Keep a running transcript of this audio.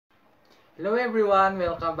Hello everyone!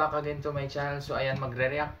 Welcome back again to my channel. So ayan,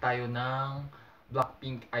 magre-react tayo ng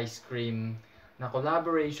BLACKPINK ice cream na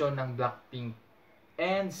collaboration ng BLACKPINK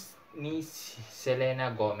and ni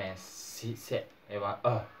Selena Gomez.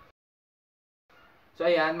 So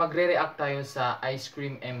ayan, magre-react tayo sa ice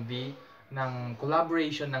cream MV ng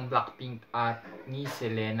collaboration ng BLACKPINK at ni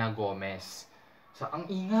Selena Gomez. So ang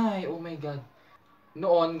ingay, oh my god.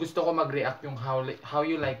 Noon, gusto ko mag-react yung How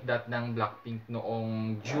You Like That ng BLACKPINK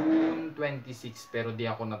noong June 26 pero di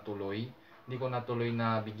ako natuloy. Di ko natuloy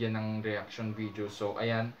na bigyan ng reaction video. So,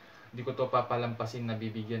 ayan. Di ko to papalampasin na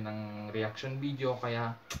bibigyan ng reaction video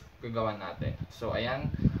kaya gagawa natin. So, ayan.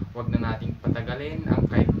 Wag na nating patagalin ang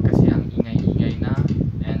kasi ang ingay-ingay na.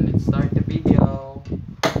 And let's start the video.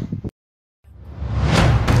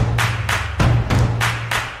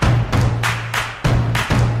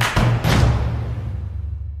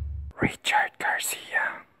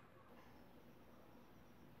 Garcia.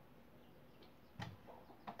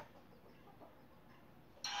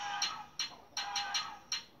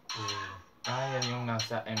 Yan yung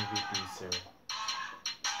nasa MV teaser.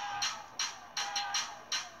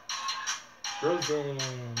 Frozen.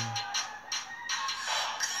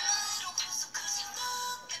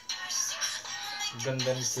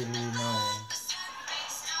 Ganda ni Selena eh.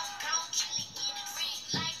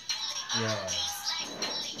 Yeah.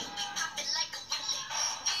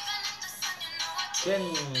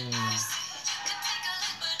 Kenny.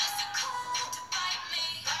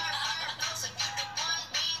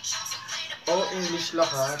 Oh, English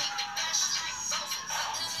lahat.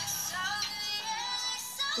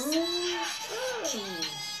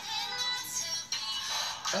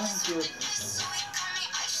 Ang cute.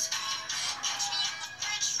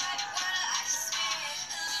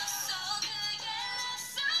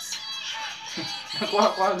 Nakuha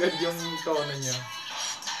ko agad yung tono niya.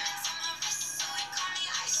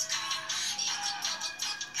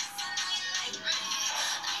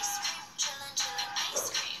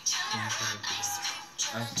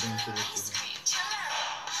 Ice cream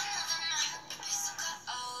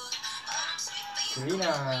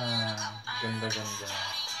Selena, ganda-ganda.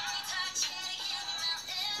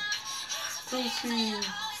 So sweet.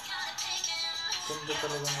 Ganda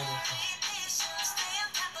talaga nga rin.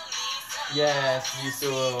 Yes,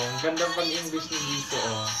 Jisoo. Ganda pang English ni Jisoo.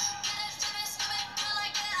 Oh.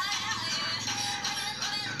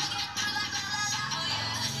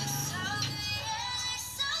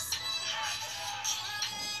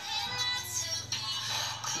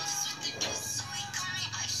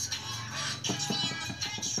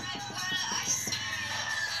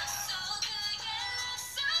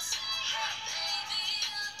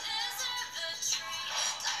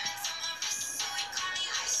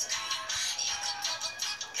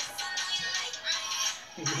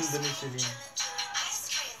 Ganda ni Selena.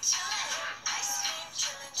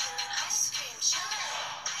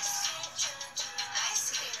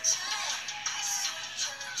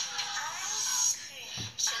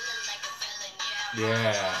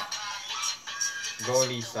 Yeah. Go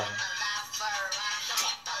Lisa.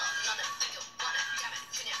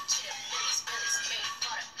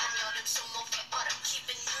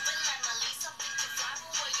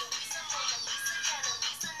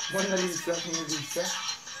 Mona Lisa, Mona Lisa.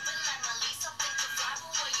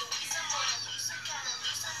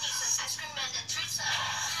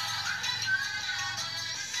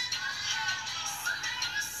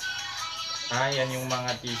 Yan yung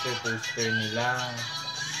mga teaser poster nila.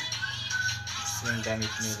 Yung damit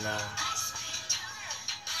nila.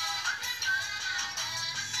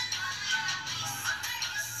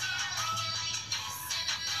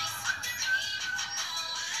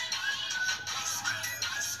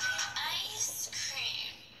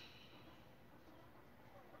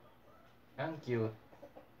 Ang cute.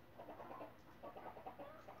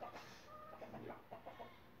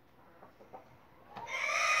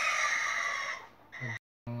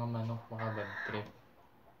 Mga manok makabad trip.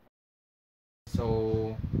 So,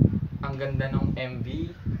 ang ganda ng MV.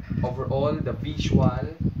 Overall, the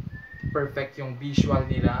visual. Perfect yung visual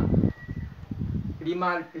nila.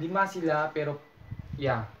 Lima sila pero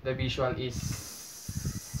yeah, the visual is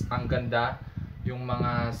ang ganda. Yung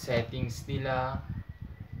mga settings nila.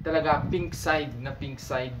 Talaga pink side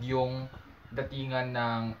yung datingan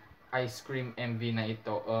ng ice cream MV na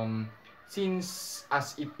ito. Since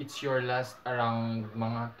As If It's Your Last around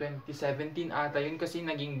mga 2017 ata yun kasi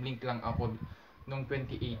naging blink lang ako nung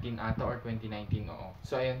 2018 ata or 2019 oo.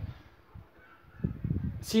 So ayun.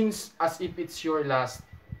 Since As If It's Your Last,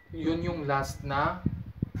 yun yung last na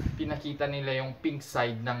pinakita nila yung pink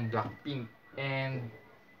side ng BLACKPINK. And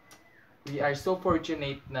we are so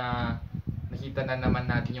fortunate na makikita na naman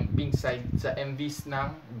natin yung pink side sa MVs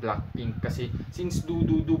ng Blackpink. Kasi since do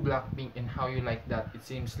Blackpink and how you like that, it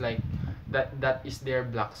seems like that is their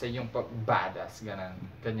black side, yung badass,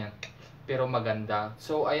 ganyan. Pero maganda.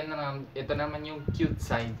 So ayan na naman, ito naman yung cute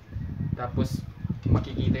side. Tapos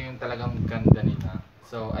makikita yung talagang ganda nila.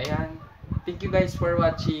 So ayan, thank you guys for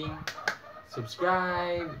watching.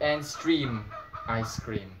 Subscribe and stream ice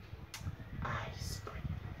cream.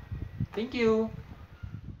 Thank you.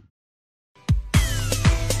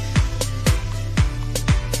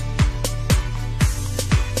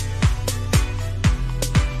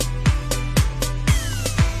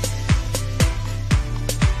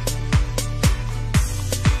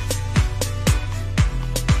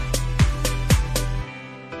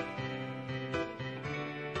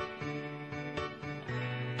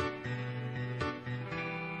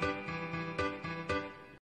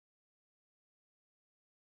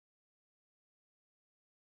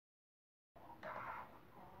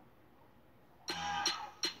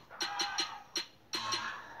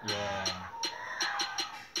 Yeah.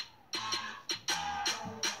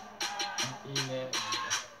 Ang init.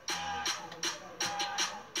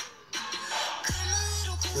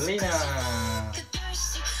 Selena.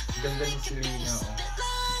 Ganda ni Selena, oh.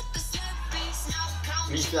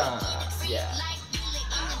 Lisa. Yeah.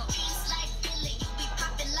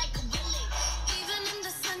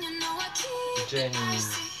 Jenny.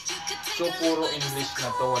 So puro English na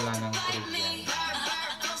to, wala nang Korean.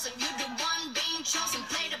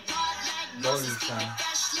 Lisa.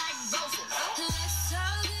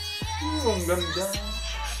 Ang ganda.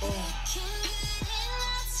 Oh.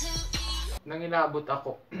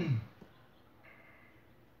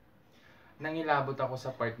 Nangilabot ako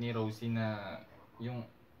sa part ni Rosie na yung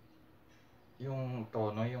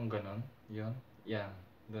tono, yung ganon, yun, yan.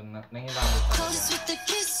 Doon nangilabot ako.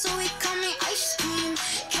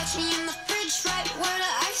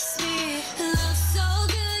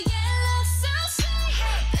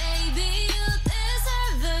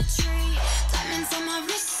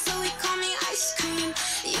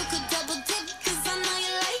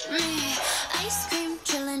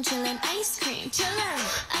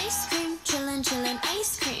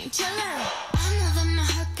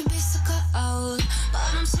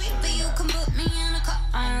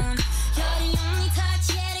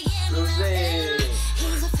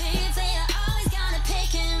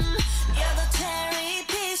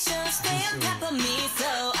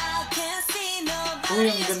 Uy,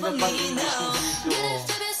 ang ganda pang English ni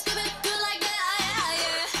Jisoo.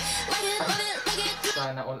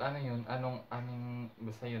 Sana all, ano yun? Anong,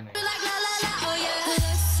 basta yun eh.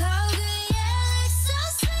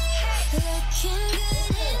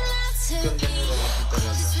 Ganda ni Rosie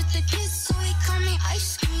talaga.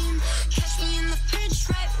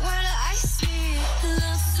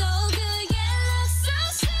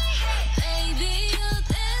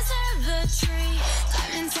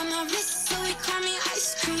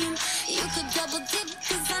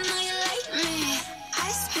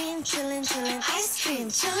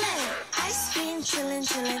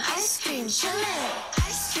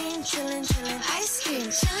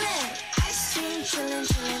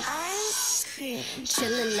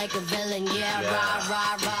 Chillin' like a villain, yeah, rah,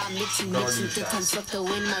 rah, rah. 미친 듯한 속도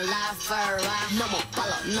in my life, 너무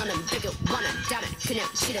빨라, 너는 bigger, wanna down it. 그냥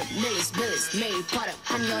싫어, millies, 매일 버릇.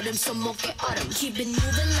 한여름 손목에 얼음. Keep it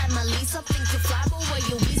moving like my Lisa. Think you fly, but where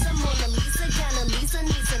you Lisa? Mona Lisa, kinda Lisa,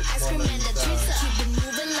 needs an ice cream and a treat. Keep it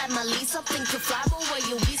moving like my Lisa. Think you fly, but where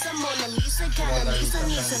you Lisa? Mona Lisa, kinda Lisa,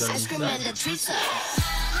 needs an ice cream and a treat.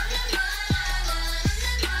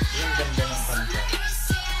 Yung ganda ng kanta.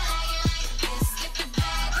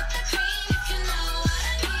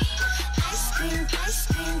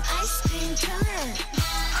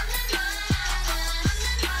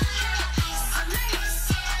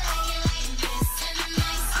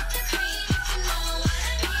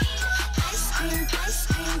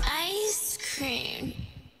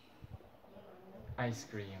 Ice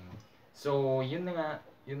cream. So, yun na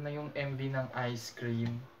yung MV ng Ice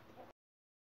Cream.